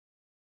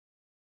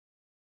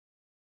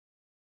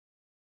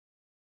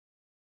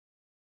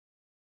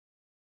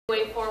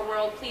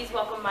world, please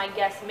welcome my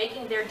guests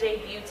making their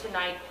debut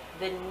tonight,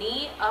 the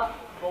Knee Up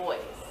Boys.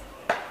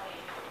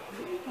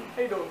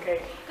 How you doing,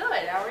 Kate?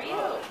 Good, how are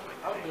you?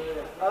 I'm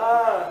good.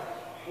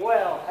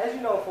 Well, as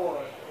you know,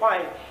 for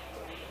quite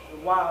a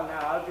while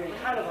now, I've been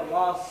kind of a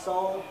lost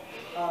soul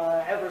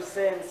ever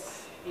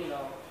since, you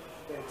know,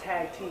 the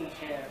tag team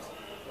champs,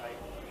 like,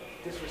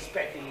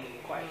 disrespecting me,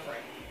 quite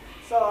frankly.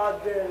 So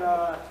I've been,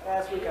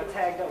 last week I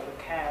tagged up with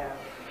Cav.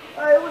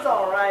 It was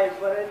alright,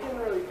 but it didn't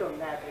really feel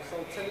natural.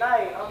 So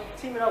tonight, I'm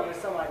teaming up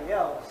with somebody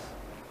else.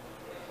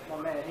 My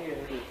man here.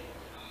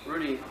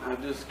 Rudy,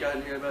 I've just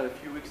gotten here about a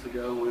few weeks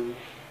ago and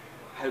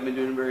haven't been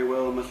doing very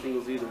well in my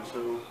singles either,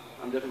 so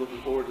I'm definitely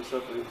looking forward to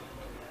something.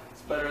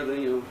 It's better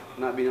than, you know,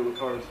 not being on the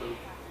card, so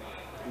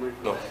I'm ready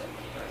for this.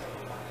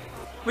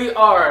 We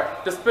are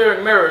the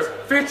Spirit Mirrors,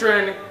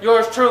 featuring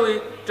yours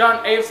truly,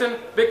 John Aveson,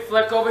 Big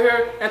Fleck over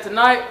here, and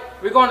tonight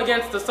we're going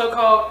against the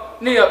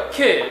so-called Knee Up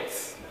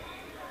Kids.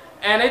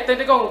 And they think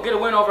they're going to get a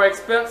win over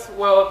expense.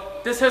 Well,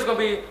 this here's going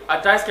to be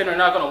a dice game they're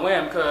not going to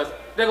win because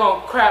they're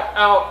going to crap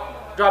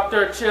out, drop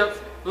their chips,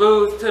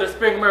 lose to the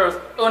Spring Mirrors.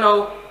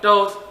 Uno,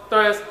 dos,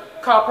 tres,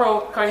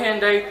 capro,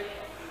 cajende.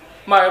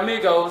 My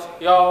amigos,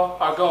 y'all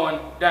are going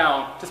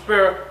down to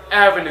Spirit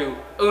Avenue.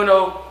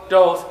 Uno,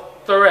 dos,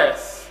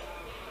 tres.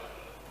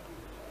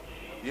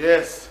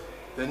 Yes,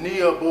 the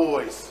Knee Up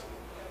Boys.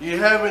 You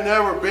haven't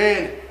ever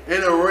been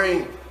in a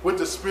ring with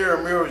the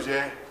Spirit Mirrors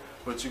yet,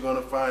 but you're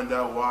gonna find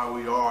out why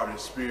we are the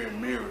Spirit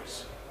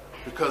Mirrors.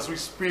 Because we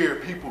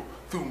spirit people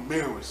through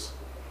mirrors.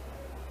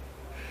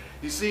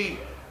 You see,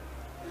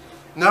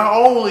 not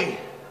only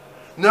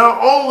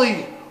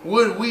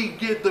would we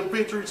get the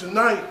victory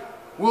tonight,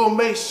 we'll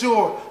make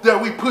sure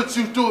that we put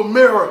you through a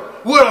mirror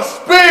with a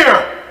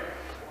spear.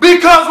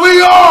 Because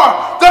we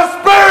are the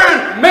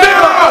Spirit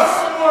Mirrors!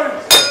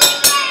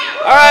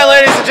 All right,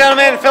 ladies and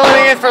gentlemen,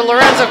 filling in for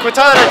Lorenzo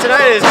Quintana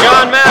tonight is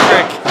John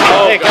Maverick.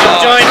 I'm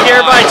joined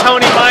here by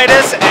Tony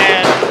Midas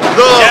and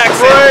the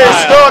Jackson phrase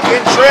Vile.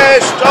 talking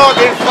trash,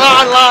 talking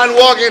fine line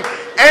walking,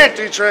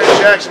 anti-trash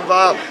Jackson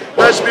Vile.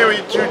 Nice to be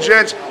with you two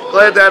gents.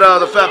 Glad that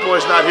the fat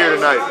boy's not here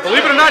tonight.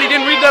 Believe it or not, he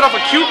didn't read that off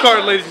a cue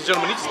card, ladies and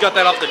gentlemen. He just got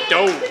that off the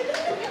dome.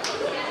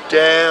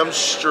 Damn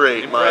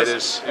straight,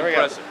 Midas. There we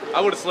go.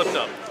 I would have slipped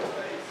up.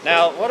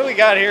 Now, what do we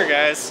got here,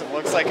 guys? It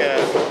looks like a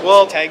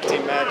tag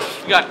team match.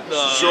 We got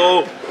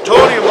So,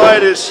 Tony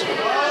Midas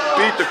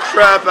beat the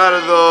crap out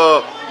of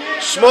the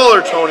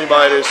smaller Tony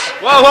Midas.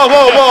 Whoa, whoa,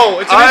 whoa, whoa.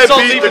 It's an insult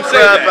to beat even the say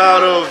crap that.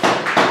 out of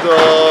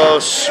the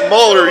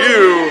smaller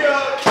you.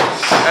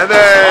 And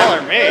then...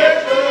 Smaller me.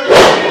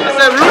 That's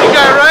that Rudy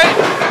guy, right?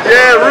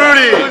 Yeah,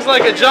 Rudy. Looks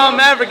like a John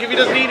Maverick if he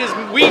doesn't eat his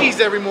Wheaties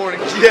every morning.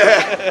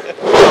 Yeah.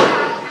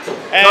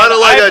 Kind of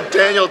like a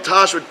Daniel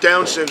Tosh with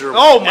Down syndrome.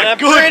 Oh my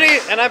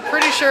goodness. And I'm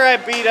pretty sure I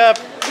beat up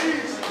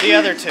the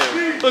other two.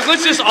 Look,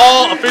 let's just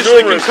all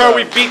officially concur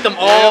we beat them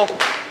all.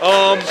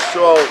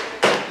 So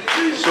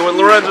when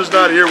Lorenzo's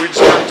not here, we just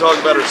have to talk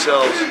about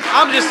ourselves.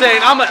 I'm just saying,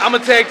 I'm a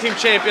tag team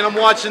champion. I'm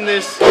watching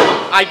this,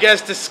 I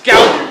guess, to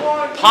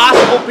scout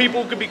possible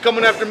people who could be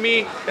coming after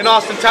me in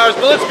Austin Towers.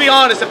 But let's be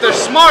honest, if they're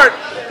smart,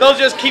 they'll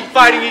just keep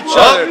fighting each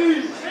other.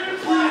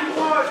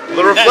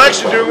 The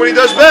Reflection doing what he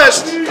does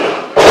best.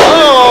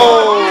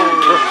 Oh!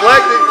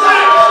 Reflecting.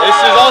 This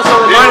is also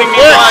reminding me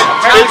why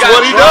it's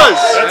what he does.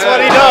 That's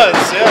what he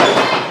does,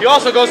 yeah. He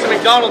also goes to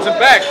McDonald's and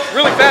back.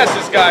 Really fast,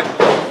 this guy.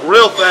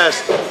 Real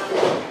fast.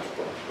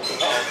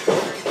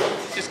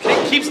 Just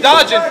keeps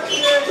dodging.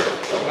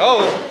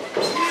 Oh.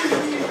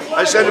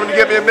 I sent him to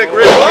get me a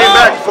McRib. He came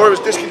back before it was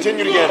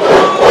discontinued again.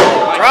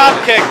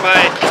 Drop kick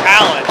by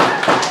Talon.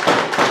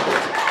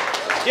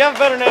 Do you have a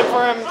better name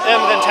for him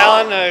than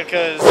Talon?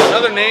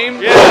 Another name?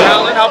 Yeah.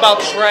 Talon? How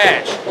about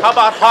trash? How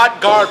about hot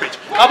garbage?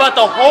 How about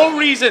the whole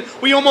reason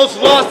we almost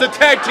lost the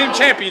tag team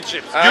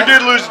championships? You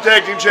did lose the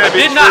tag team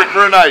championships did not.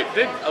 for a night.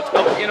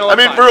 You know, I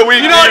mean, fine. for a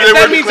week. You know, if they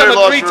that were means I'm declared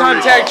a lost for a three-time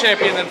week. tag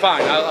champion, then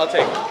fine. I'll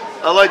take it.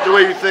 I like the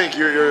way you think.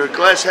 You're a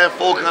glass half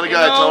full kind of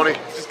guy, Tony.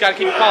 Just gotta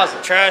keep it positive.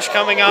 Trash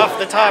coming off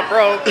the top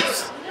rope.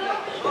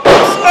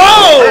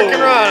 Oh!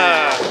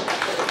 Hurricanrana.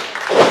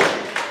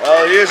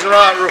 Well, he is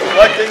not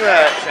reflecting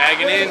that.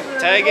 Tagging in.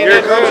 Tagging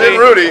Here in comes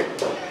Rudy. in Rudy.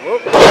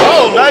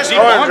 Oh, nice deep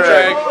arm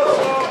drag.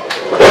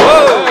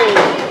 Whoa!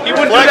 He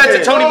wouldn't do that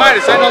to Tony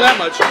Midas, I know that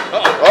much.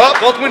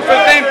 Both went for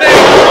the same thing.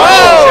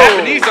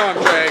 Japanese arm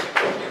drag.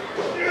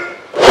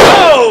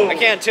 I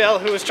can't tell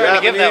who was trying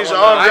to give that Japanese one.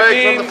 arm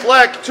drag from the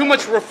Fleck. Too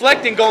much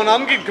reflecting going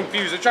on. I'm getting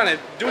confused. They're trying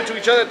to do it to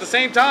each other at the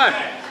same time.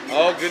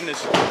 Oh goodness!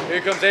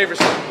 Here comes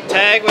Averson.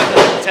 Tag with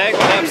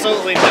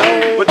absolutely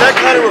no. But that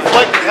kind of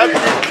reflecting, how do you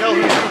even tell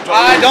who's who?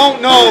 I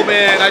don't know,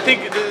 man. I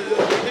think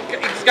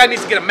this guy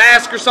needs to get a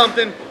mask or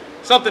something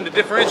to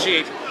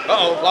differentiate.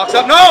 Uh-oh, locks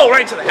up. No,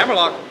 right into the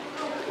hammerlock.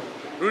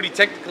 Rudy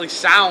technically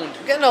sound.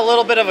 I'm getting a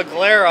little bit of a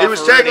glare off. He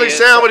was technically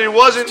sound, but he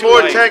wasn't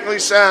more light. technically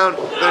sound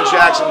than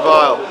Jackson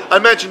Vile. I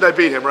mentioned I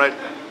beat him, right?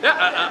 Yeah,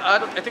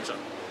 I think so.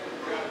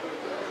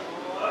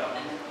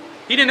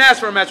 He didn't ask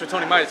for a match with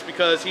Tony Midas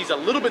because he's a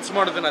little bit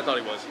smarter than I thought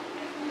he was.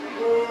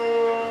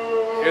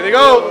 Here they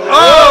go.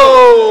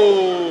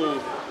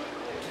 Oh!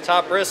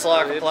 Top wrist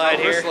lock applied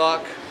here. Wrist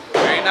lock.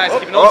 Very nice.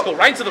 Keeping old school.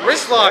 Right into the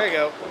wrist lock. There you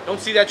go. Don't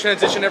see that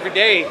transition every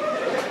day.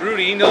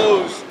 Rudy, he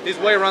knows his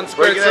way around the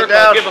square Breaking circle. it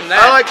down. I'll give him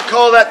that. I like to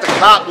call that the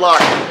cop block.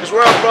 Because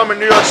where I'm from in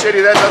New York City,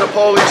 that's how the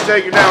police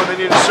take you down when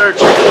they need to search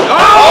you.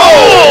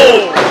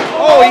 Oh!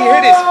 Oh, he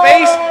hit his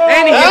face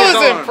and he hit his That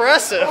was arm.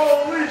 impressive.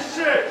 Holy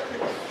shit!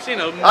 Seen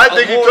I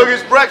think he took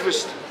his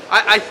breakfast.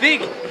 I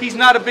think he's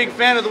not a big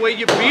fan of the way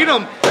you beat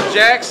him,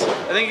 Jax.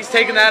 I think he's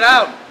taking that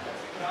out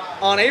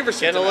on Averson.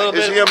 Getting a little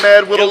Is bit. he a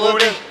mad Get a little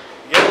Rudy?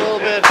 Get a little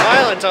bit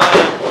violent on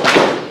him.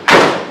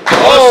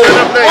 Oh, set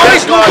up there. Oh, That's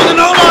he's going not- for the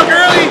no lock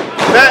early.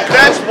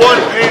 That's one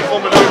painful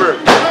maneuver.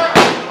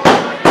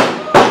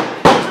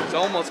 He's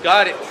almost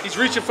got it. He's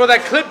reaching for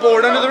that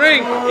clipboard under the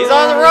ring. He's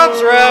on the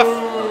ropes, ref.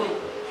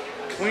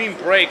 Clean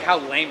break. How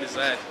lame is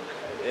that?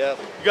 Yep.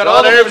 You got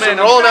all John the Everson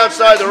momentum. rolling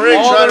outside the ring,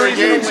 All trying the to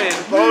reason regain to win.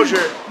 some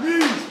composure.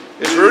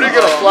 Is Rudy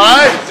gonna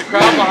fly? The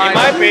crowd behind.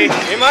 Might be.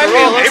 He might be.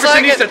 It looks Averson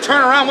like needs it. to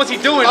turn around. What's he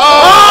doing?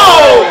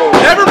 Oh!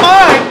 Never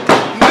mind.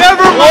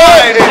 Never What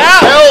mind. an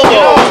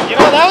elbow! You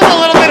know, that was a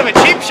little bit of a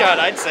cheap shot,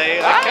 I'd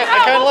say. I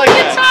kind of like What are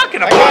you that.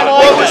 talking I about? kind of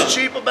like What that. was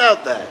cheap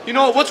about that? You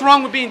know what's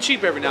wrong with being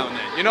cheap every now and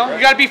then? You know, you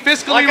got to be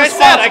fiscally Like I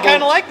responsible. said, I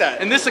kind of like that.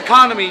 In this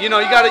economy, you know,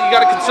 you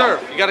gotta conserve.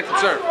 You gotta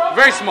conserve.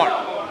 Very smart.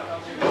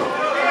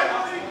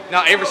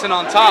 Now Averson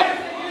on top.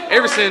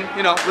 Averson,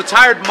 you know,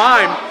 retired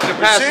mime in a We're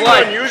past seeing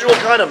life. an unusual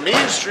kind of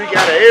mean streak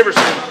out of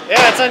Averson.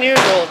 Yeah, it's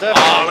unusual,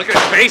 definitely. Oh, look at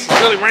his face. He's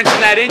really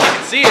wrenching that in. You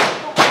can see it.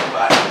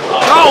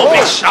 Oh,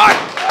 big shot.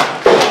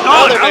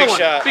 Oh, Another big one.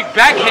 shot. Big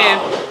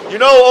backhand. You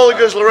know, only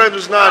because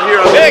Lorenzo's not here,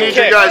 I'm going to Big need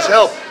your kick. guys'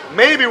 help.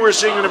 Maybe we're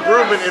seeing an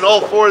improvement in all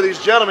four of these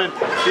gentlemen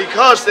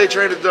because they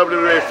trained at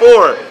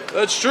WWA4.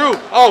 That's true.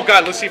 Oh,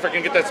 God, let's see if I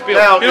can get that spiel.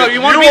 Now, you know, if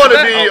you wanna want the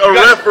to best- be oh, a you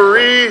got it.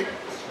 referee,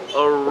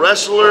 a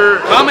wrestler,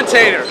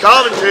 Commentator.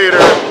 commentator,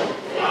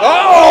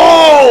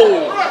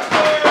 Oh!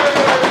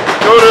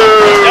 go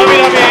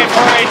to...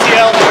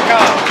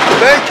 WWA4ATL.com.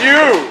 Thank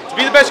you. To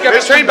be the best, you got to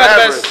be Mr. trained by the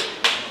Maverick. best.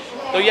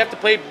 Though you have to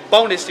play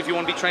bonus if you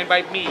want to be trained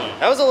by me.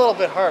 That was a little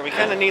bit hard. We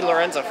kind of need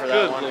Lorenzo for that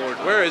Good one. Lord,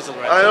 where is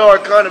Lorenzo? I know, I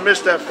kind of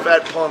missed that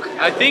fat punk.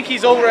 I think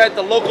he's over at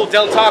the local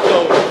Del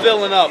Taco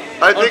filling up.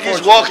 I think he's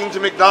Unfortunately. walking to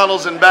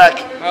McDonald's and back.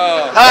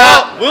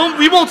 Well,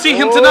 we won't see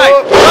him tonight.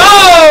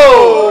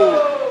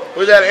 Oh!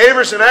 With that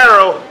Averson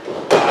arrow.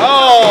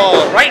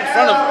 Oh, right in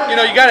front of him. You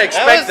know, you got to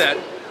expect that.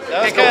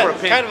 That was Can't go for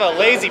a pin. kind of a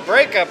lazy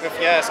breakup, if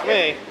you ask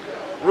me.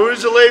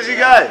 Rudy's a lazy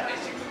guy.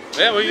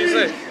 Yeah, what do you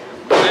say?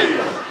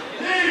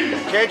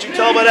 Can't you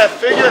tell by that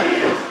figure?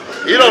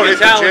 You don't hit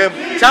the Talent.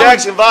 gym. Talent.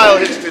 Jackson Vile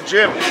hits the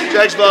gym.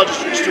 Jackson Vile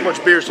just drinks too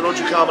much beer, so don't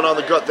you comment on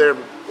the gut there,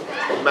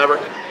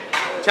 Maverick.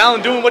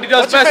 Talon doing what he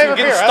does What's your best and favorite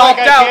getting beer? I like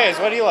stomped out. IPAs.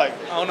 What do you like?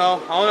 Oh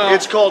no, oh no.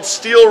 It's called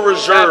Steel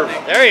Reserve.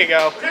 happening? There you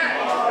go.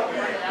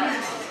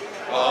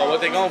 Oh,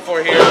 what they going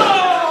for here?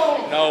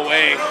 No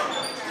way.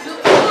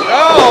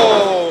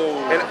 Oh!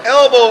 An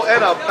elbow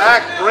and a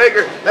back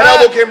breaker. That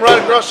elbow came right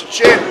across the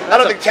chin. I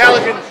don't think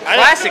Talon can...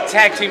 Classic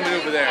tag team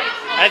maneuver there.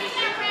 It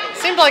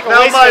seemed like a Now,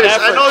 wasted Midas,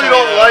 effort. I know you to me,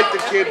 don't though. like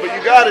the kid, but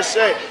you gotta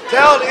say,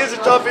 Talon is a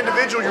tough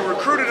individual. You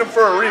recruited him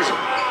for a reason.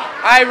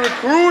 I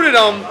recruited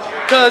him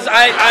because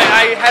I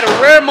had a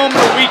rare moment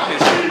of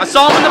weakness. I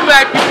saw him in the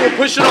back, people were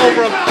pushing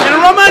over him, and it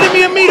reminded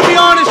me of me, to be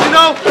honest, you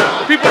know.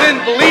 People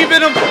didn't believe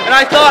in him, and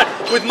I thought,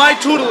 with my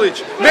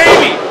tutelage,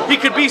 maybe he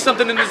could be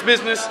something in this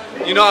business.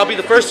 You know, I'll be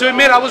the first to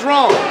admit I was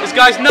wrong. This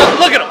guy's nuts.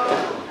 Look at him.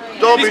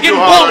 Don't He's be too getting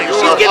hard. bullied.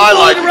 He's getting I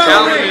like bullied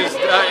around the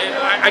Talon. ring.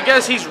 I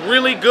guess he's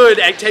really good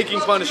at taking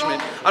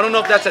punishment. I don't know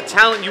if that's a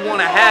talent you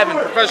want to have in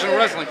professional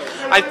wrestling.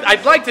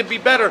 I'd like to be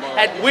better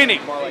at winning,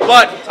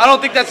 but I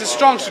don't think that's his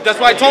strong suit. That's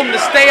why I told him to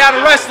stay out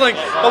of wrestling.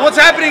 But what's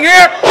happening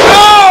here?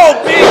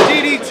 Oh, big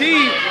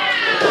DDT.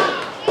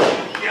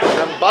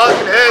 I'm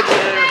bogging heads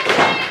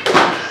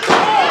here.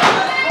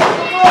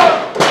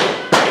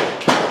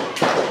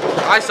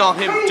 I saw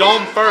him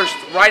dome first,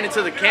 right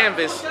into the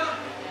canvas.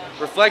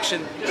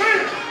 Reflection.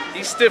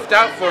 He stiffed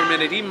out for a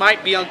minute. He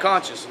might be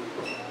unconscious.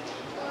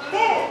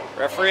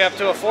 Referee up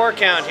to a 4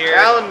 count here.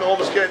 Allen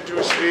almost getting to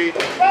his feet.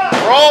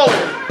 Crawling.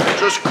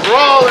 Just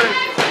crawling.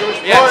 to his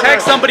Yeah, partner,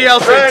 tag somebody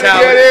else in, trying to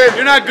Talon. get in.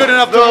 You're not good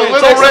enough to The win.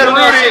 little Take red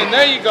someone else Rudy. in.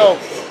 There you go.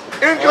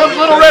 In comes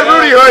little Red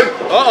Rudy Hood.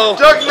 Uh-oh.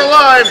 Ducking the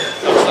line.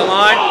 That's the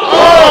line.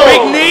 Oh,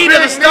 Big knee to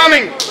the big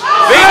stomach. knee.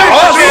 Big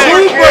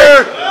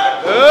super.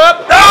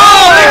 Up.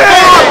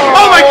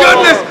 Oh my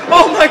goodness.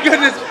 Oh my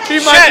goodness.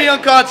 He might be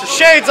unconscious.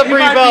 Shades of He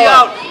might be Brie Bella.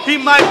 out. He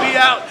might be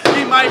out.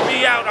 He might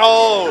be out.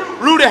 Oh,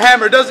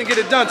 Rudahammer doesn't get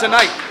it done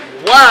tonight.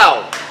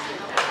 Wow.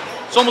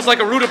 It's almost like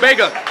a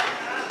rutabaga,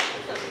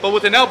 but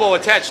with an elbow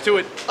attached to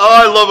it. Oh,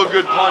 I love a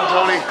good pun,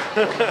 Tony.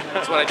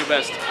 That's what I do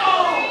best.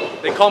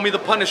 They call me the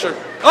Punisher.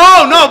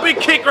 Oh no, big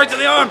kick right to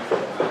the arm.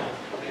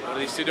 What are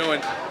these two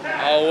doing?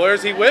 Oh,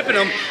 where's he whipping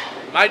him?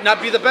 Might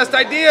not be the best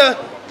idea.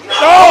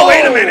 Oh,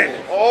 wait a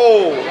minute.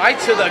 Oh. Right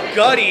to the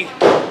gutty.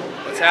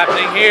 What's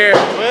happening here?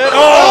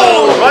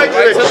 Oh, right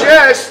to the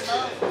chest.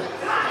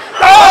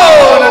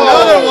 Oh, and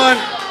another one.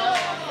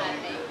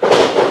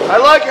 I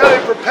like how they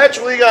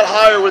perpetually got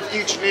higher with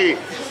each knee.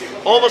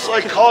 Almost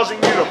like causing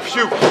you to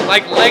puke.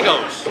 Like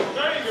Legos.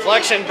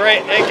 Flexion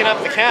breaking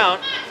up the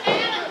count.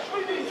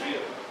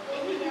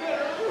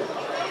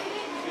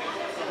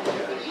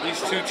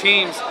 two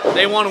teams,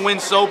 they want to win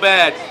so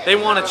bad. They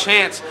want a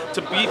chance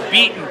to be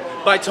beaten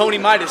by Tony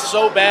Midas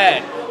so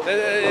bad.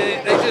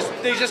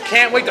 They just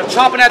can't wait. They're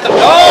chomping at the.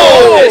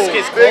 Oh, this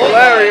is big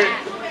Larry.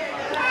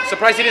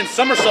 Surprised he didn't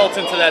somersault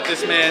into that.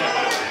 This man.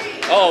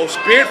 Oh,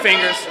 spirit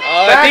fingers.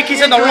 I think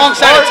he's in the wrong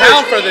side of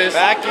town for this.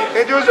 Back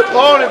into his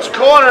opponent's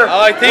corner.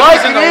 I think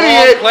he's in the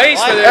wrong place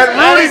for this. And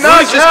Rudy's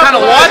just kind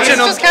of watching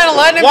him. Just kind of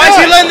letting him Why is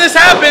go. he letting this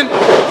happen?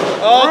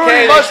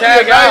 Okay, Rudy must be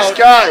a tag nice out.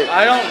 guy.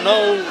 I don't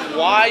know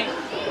why.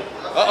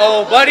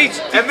 Uh-oh, buddy.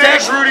 And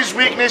there's Rudy's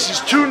weakness.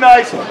 He's too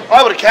nice.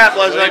 I would have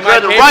capitalized on that. He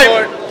might Grabbed the pay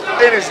right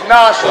for in his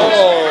nostrils.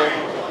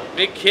 Oh,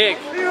 big kick.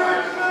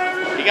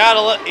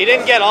 He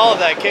didn't get all of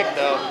that kick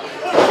though.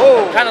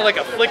 Kind of like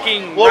a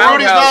flicking Well,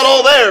 Rudy's roundhouse. not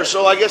all there,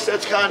 so I guess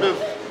that's kind of.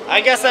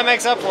 I guess that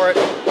makes up for it.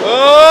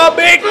 Oh,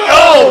 big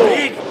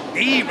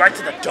knee right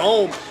to the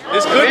dome.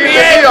 This could be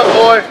Knee it. up,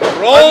 boy.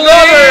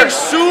 Rolling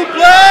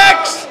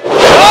suplex.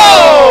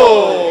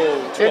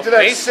 Oh! To Into a that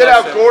face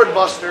sit-out buster. gourd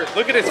buster.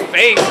 Look at his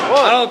face.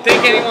 I don't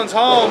think anyone's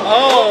home.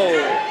 Oh!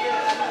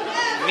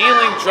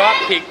 Kneeling drop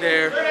kick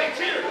there.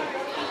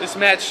 This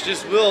match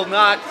just will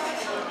not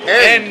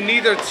end.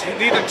 Neither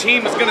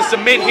team is going to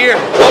submit here.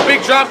 Oh,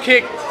 big drop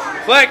kick.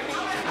 Fleck.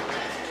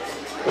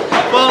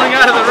 Falling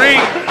out of the ring.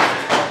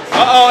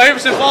 Uh-oh,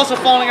 Averson also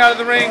falling out of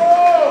the ring.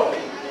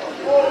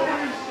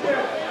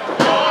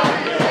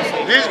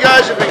 These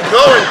guys have been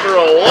going for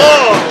a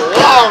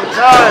long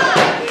time.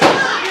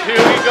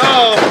 Here we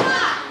go.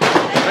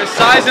 They're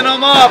sizing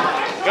them up.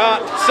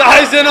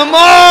 Sizing them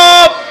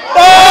up.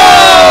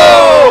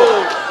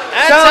 Oh!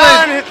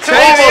 Almost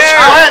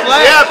flattened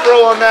the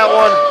afro on that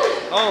one.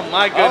 Oh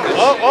my goodness.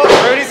 Oh,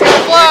 Rudy's gonna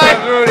Here fly.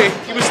 comes Rudy.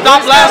 He was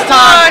stopped last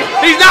time.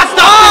 He's not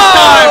stopped this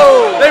time.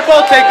 They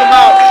both take him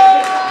out.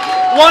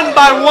 One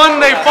by one,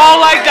 they fall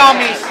like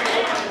dummies.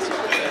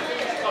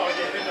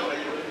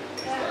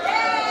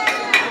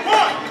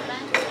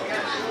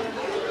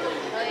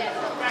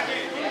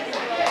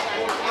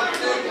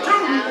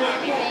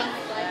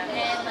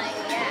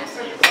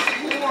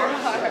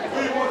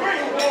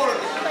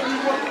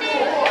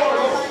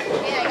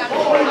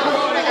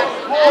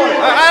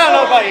 I don't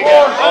know about you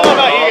guys. I don't know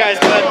about you guys,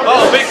 but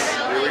Oh, big.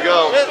 Here we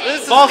go.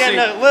 this is Bossy. getting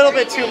a little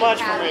bit too much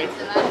for me.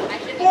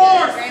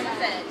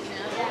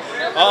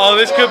 Uh-oh,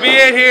 this could be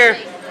it here.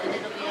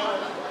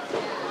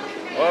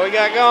 What we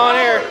got going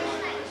here?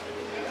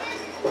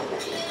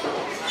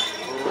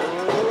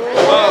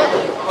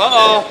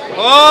 Uh-oh.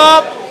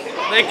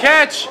 Oh, they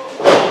catch.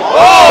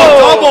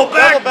 Oh, double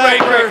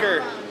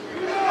backbreaker.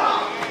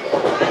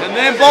 And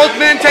then both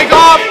men take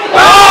off.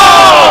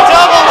 Oh!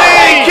 Double